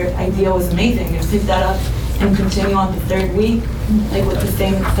think your idea was amazing, and pick that up and continue on the third week, like with the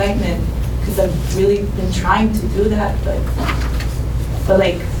same excitement? Because I've really been trying to do that, but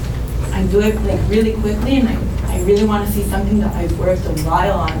like, I do it like really quickly, and I really want to see something that I've worked a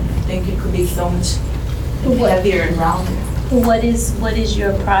while on. I think it could be so much heavier and rounder. What is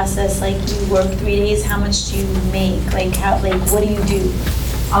your process? Like, you work 3 days, how much do you make? Like, what do you do?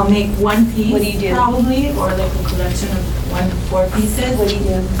 I'll make one piece. What do you do? Probably, or like a collection of 1 to 4 pieces. What do you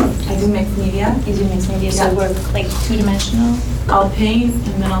do? I do mixed media. You do mixed media, so Yeah. you work like 2-dimensional? I'll paint,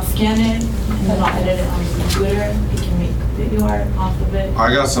 and then I'll scan it, and then I'll edit it on the computer. You can make video art off of it.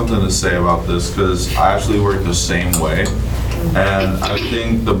 I got something to say about this because I actually work the same way. And I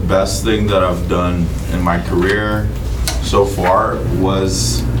think the best thing that I've done in my career so far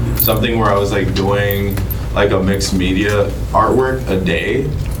was something where I was like doing like a mixed media artwork a day,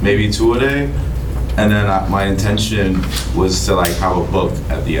 maybe 2 a day. And then my intention was to like have a book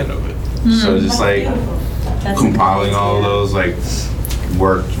at the end of it. So just like compiling all of those like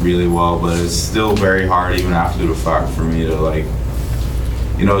worked really well, but it's still very hard even after the fact for me to like,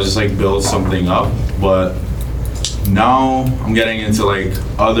 you know, just like build something up. But now I'm getting into like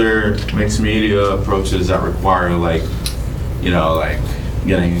other mixed media approaches that require like, you know, like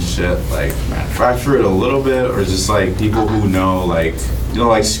getting shit like manufactured a little bit, or just like people who know like, you know,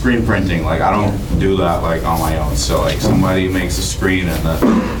 like screen printing. Like I don't do that like on my own. So like somebody makes a screen and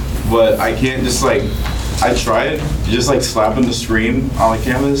but I can't just like, I tried just like slapping the screen on the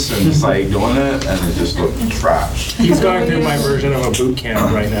canvas and just like doing it, and it just looked trash. He's going through my version of a boot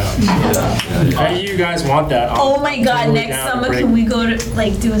camp right now. If any of you guys want that, Oh my God, totally next down to summer break- can we go to,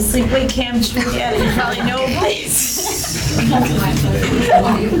 like, do a sleepaway camp together? You probably know a place.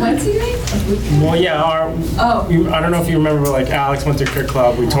 What's he doing? Well, yeah, I don't know if you remember, like Alex went to Crit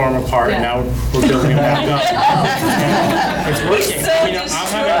Club, we tore him apart, and now we're building him back up. And it's working. So You know, I'm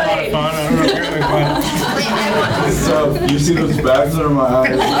having a lot of fun. I don't know if you're having fun. So you see those bags under my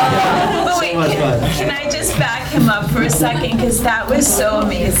eyes? But wait, can I just back him up for a second? Because that was so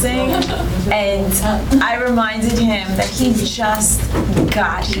amazing. And I reminded him that he just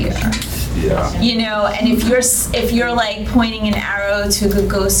got here. Yeah. You know, and if you're like pointing an arrow to a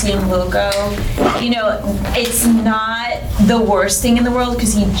Gagosian logo, you know, it's not the worst thing in the world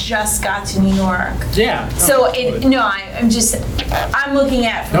because he just got to New York. Yeah. So I'm looking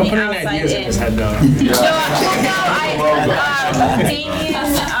at from Don't the put any outside ideas in in. his head, though. Damien,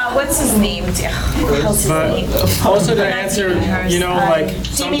 what's his name? What the hell's his name? But also to answer, you know, like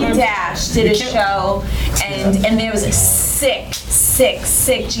Damien sometimes Dash did a show, and there was a sick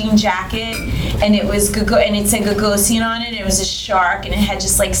jean jacket, and it was and it said Gagosian on it, and it was a shark, and it had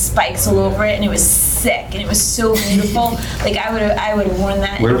just like spikes all over it, and it was sick, and it was so beautiful. Like I would have worn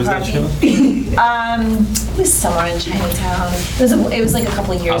that. Where in a was that heartbeat. It was somewhere in Chinatown. It was like a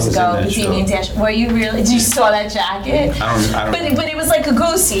couple of years I was in ago. that with Damien show. Dash. Were you really? Did you saw that jacket? I don't But it was like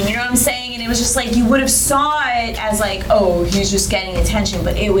Gagosian, you know what I'm saying? And it was just like, you would have saw it as like, oh, he's just getting attention,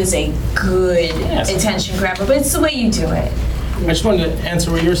 but it was a good attention grabber. But it's the way you do it. I just wanted to answer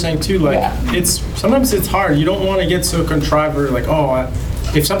what you were saying too. Like, sometimes it's hard. You don't want to get so contrived or like,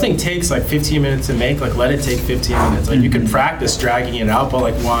 if something takes like 15 minutes to make, like let it take 15 minutes. Like you can practice dragging it out, but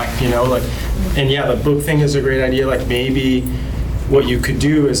like why, you know, like, and yeah, the book thing is a great idea. Like maybe what you could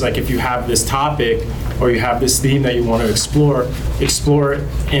do is like if you have this topic or you have this theme that you want to explore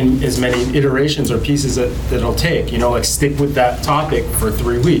it in as many iterations or pieces that it'll take. You know, like stick with that topic for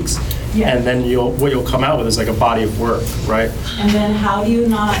 3 weeks. Yeah. And then what you'll come out with is like a body of work, right? And then how do you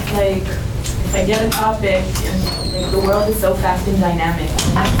not, like, if I get a topic and like the world is so fast and dynamic,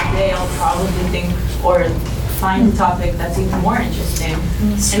 the next day I'll probably think or find a topic that's even more interesting.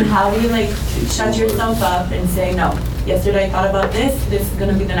 And how do you like shut yourself up and say, no, yesterday I thought about this is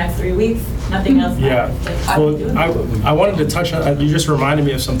gonna be the next 3 weeks, nothing else matters. Yeah. Like, how do you do Well, it? I wanted to touch on, you just reminded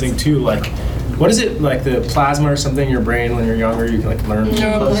me of something too, like, what is it, like the plasma or something in your brain when you're younger, you can like learn?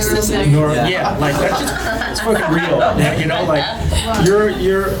 Neuroplasticity. Yeah, like that's just, it's fucking real. Yeah, you know, like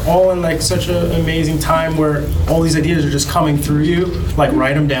you're all in like such an amazing time where all these ideas are just coming through you, like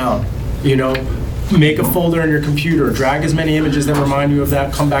write them down, you know? Make a folder in your computer, drag as many images that remind you of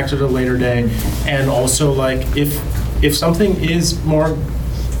that, come back to it a later day. And also like if something is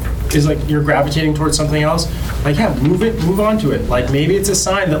like you're gravitating towards something else, like move on to it. Like maybe it's a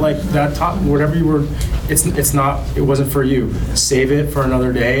sign that like that top, whatever you were, it wasn't for you. Save it for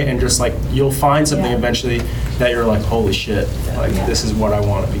another day and just like you'll find something eventually that you're like, holy shit, like this is what I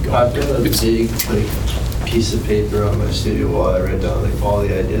want to be going. I've got a big like piece of paper on my studio wall. I write down like all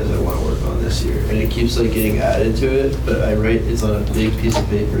the ideas I want to work on this year, and it keeps like getting added to it. But I write it's on a big piece of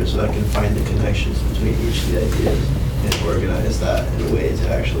paper so I can find the connections between each of the ideas and organize that in a way to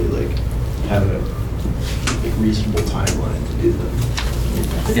actually like have a like, reasonable timeline to do them.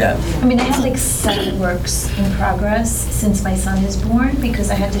 Yeah. I mean, I have like 7 works in progress since my son is born because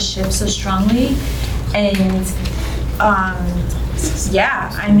I had to shift so strongly. And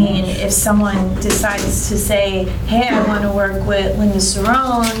yeah, I mean, if someone decides to say, hey, I want to work with Linda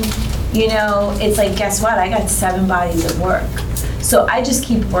Cerrone, you know, it's like, guess what? I got 7 bodies of work. So I just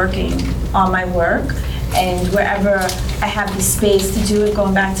keep working on my work. And wherever I have the space to do it,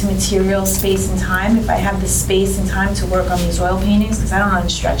 going back to material, space, and time, if I have the space and time to work on these oil paintings, because I don't want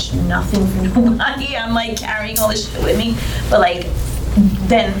to stretch nothing for nobody, I'm like carrying all this shit with me, but like,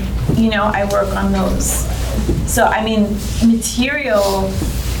 then, you know, I work on those. So, I mean, material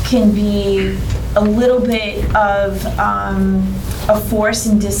can be a little bit of a force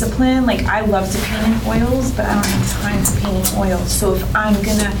and discipline. Like, I love to paint in oils, but I don't have time to paint in oils. So if I'm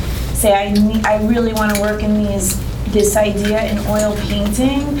gonna say I really want to work in this idea in oil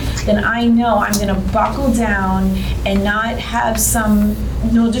painting, then I know I'm going to buckle down and not have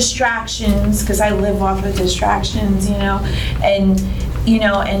no distractions, because I live off of distractions, you know, and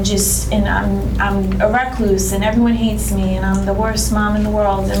I'm a recluse and everyone hates me and I'm the worst mom in the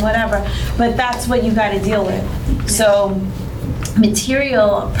world and whatever, but that's what you got to deal with. So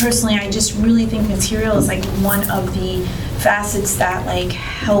material, personally, I just really think material is like one of the facets that like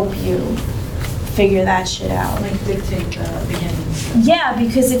help you figure that shit out. Like dictate the beginning. Yeah,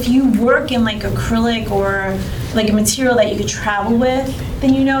 because if you work in like acrylic or like a material that you could travel with,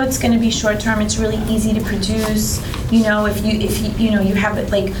 then you know it's going to be short term. It's really easy to produce. You know, if you know you have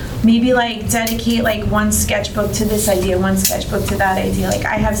it like maybe like dedicate like one sketchbook to this idea, one sketchbook to that idea. Like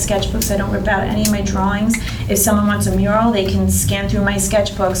I have sketchbooks. I don't rip out any of my drawings. If someone wants a mural, they can scan through my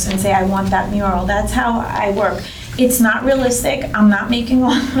sketchbooks and say I want that mural. That's how I work. It's not realistic. I'm not making a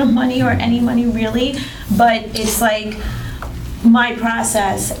lot of money or any money really, but it's like my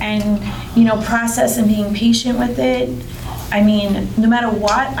process and, you know, process and being patient with it. I mean, no matter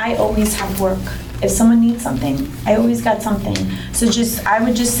what, I always have work. If someone needs something, I always got something. So I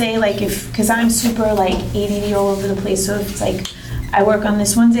would just say like because I'm super like ADD all over the place, so if it's like I work on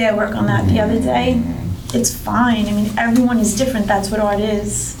this one day, I work on that the other day, it's fine. I mean, everyone is different. That's what art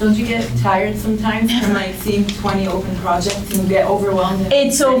is. Don't you get tired sometimes from like seeing 20 open projects and you get overwhelmed?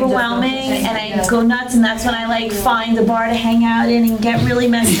 It's overwhelming and I go nuts, and that's when I like find a bar to hang out in and get really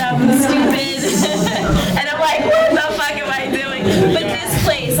messed up and stupid. And I'm like, what the fuck am I doing? But this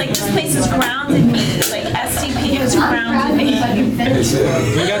place has grounded me. Like STP has grounded me.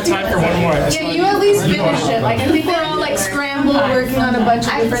 We got time for one more. Yeah, you at least finished it. Like I think we're all like scrambled, working on a bunch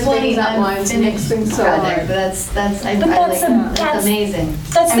of different things at once and mixing so hard. But that's That's amazing.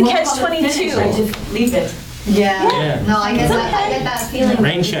 That's the And we'll call it catch-22. finish, I just leave it. Yeah. No, I get that feeling.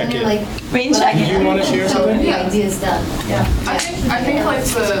 Rain check it. Rain check Did you want to share something? The idea's done. Yeah. I think like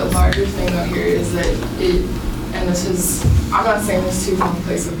the larger thing though here is that and this is, I'm not saying this too from a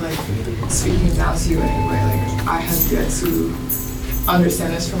place of like speaking it down to you anyway, like I have yet to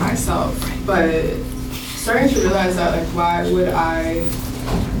understand this for myself, but starting to realize that like why would I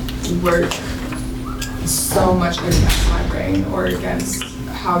work so much against my brain or against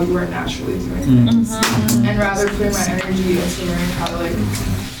how you are naturally doing things, and rather putting my energy into learning how to like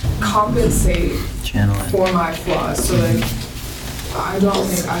compensate for my flaws. So like I don't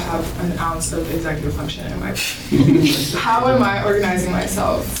think I have an ounce of executive function in my brain. How am I organizing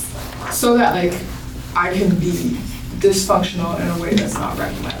myself so that like I can be dysfunctional in a way that's not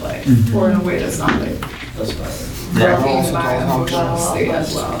wrecking my life, or in a way that's not like wrecking my emotional state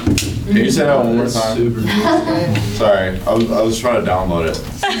as well. Can you say that one more time? Sorry, I was trying to download it.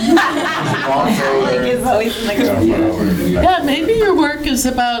 Yeah, maybe your work is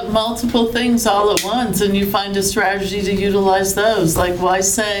about multiple things all at once and you find a strategy to utilize those. Like, why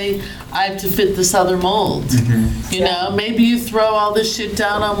say, I have to fit this other mold? You know, maybe you throw all this shit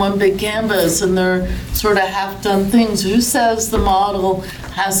down on one big canvas and they're sort of half-done things. Who says the model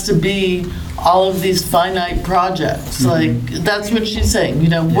has to be all of these finite projects? Like, that's what she's saying, you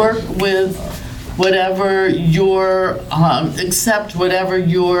know, work with whatever your, accept whatever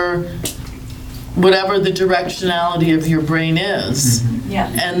the directionality of your brain is. Yeah.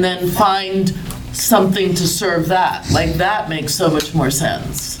 And then find something to serve that. Like, that makes so much more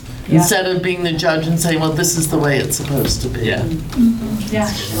sense. Yeah. Instead of being the judge and saying, well, this is the way it's supposed to be. Yeah,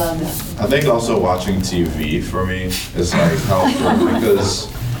 love that. I think also watching TV for me is like helpful because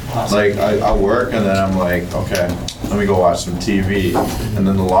like I work and then I'm like, okay, let me go watch some TV. And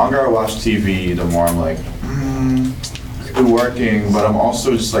then the longer I watch TV, the more I'm like, it's working, but I'm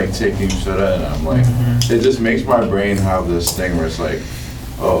also just like taking shit in. I'm like, it just makes my brain have this thing where it's like,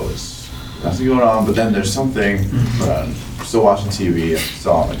 oh, it's nothing going on, but then there's something, but I'm still watching TV, I'm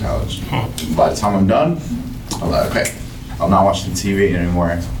still on the couch. By the time I'm done, I'm like, okay, I'm not watching TV anymore.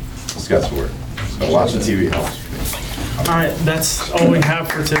 Let's get to work. So watching TV helps. All right, that's all we have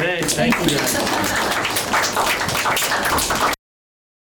for today. Thank you guys.